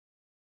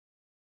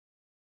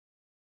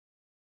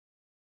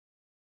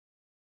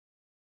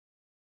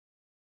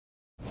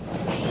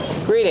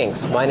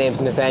Greetings, my name is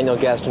Nathaniel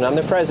Guest and I'm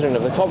the president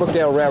of the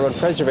Colebrookdale Railroad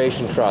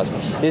Preservation Trust.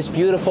 This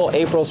beautiful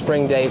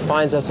April-spring day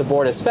finds us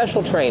aboard a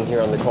special train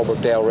here on the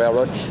Colebrookdale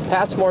Railroad.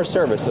 Passmore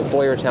Service of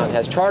Boyertown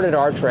has chartered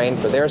our train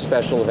for their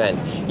special event.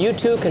 You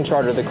too can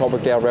charter the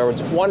Colebrookdale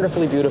Railroad's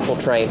wonderfully beautiful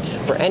train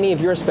for any of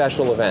your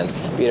special events,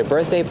 be it a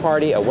birthday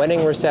party, a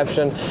wedding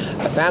reception,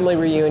 a family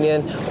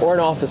reunion, or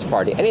an office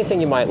party, anything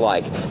you might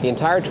like. The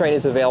entire train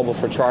is available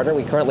for charter.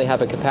 We currently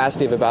have a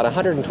capacity of about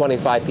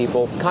 125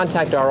 people.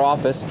 Contact our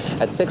office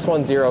at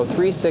 610-367-0200,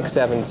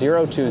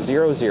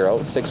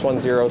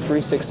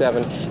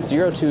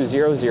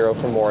 610-367-0200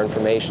 for more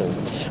information.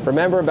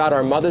 Remember about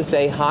our Mother's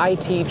Day high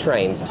tea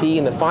trains, tea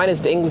in the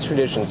finest English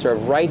tradition,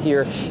 served right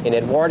here in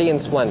Edwardian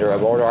splendor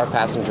aboard our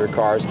passenger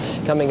cars.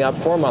 Coming up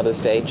for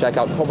Mother's Day, check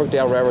out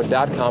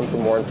Colebrookdalerailroad.com for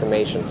more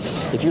information.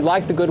 If you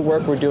like the good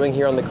work we're doing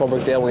here on the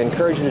Colebrookdale, we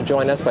encourage you to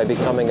join us by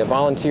becoming a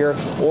volunteer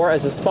or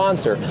as a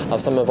sponsor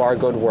of some of our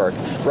good work.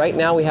 Right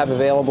now we have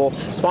available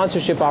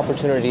sponsorship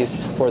opportunities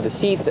for the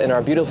seats in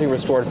our beautifully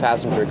restored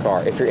passenger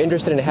car. If you're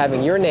interested in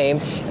having your name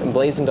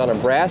emblazoned on a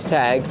brass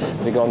tag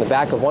to go on the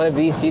back of one of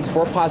these seats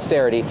for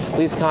posterity,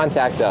 please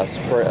contact us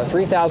for a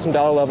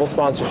 $3,000 level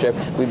sponsorship.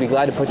 We'd be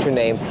glad to put your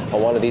name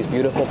on one of these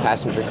beautiful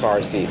passenger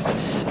car seats.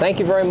 Thank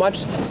you very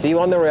much. See you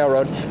on the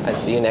railroad and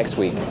see you next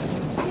week.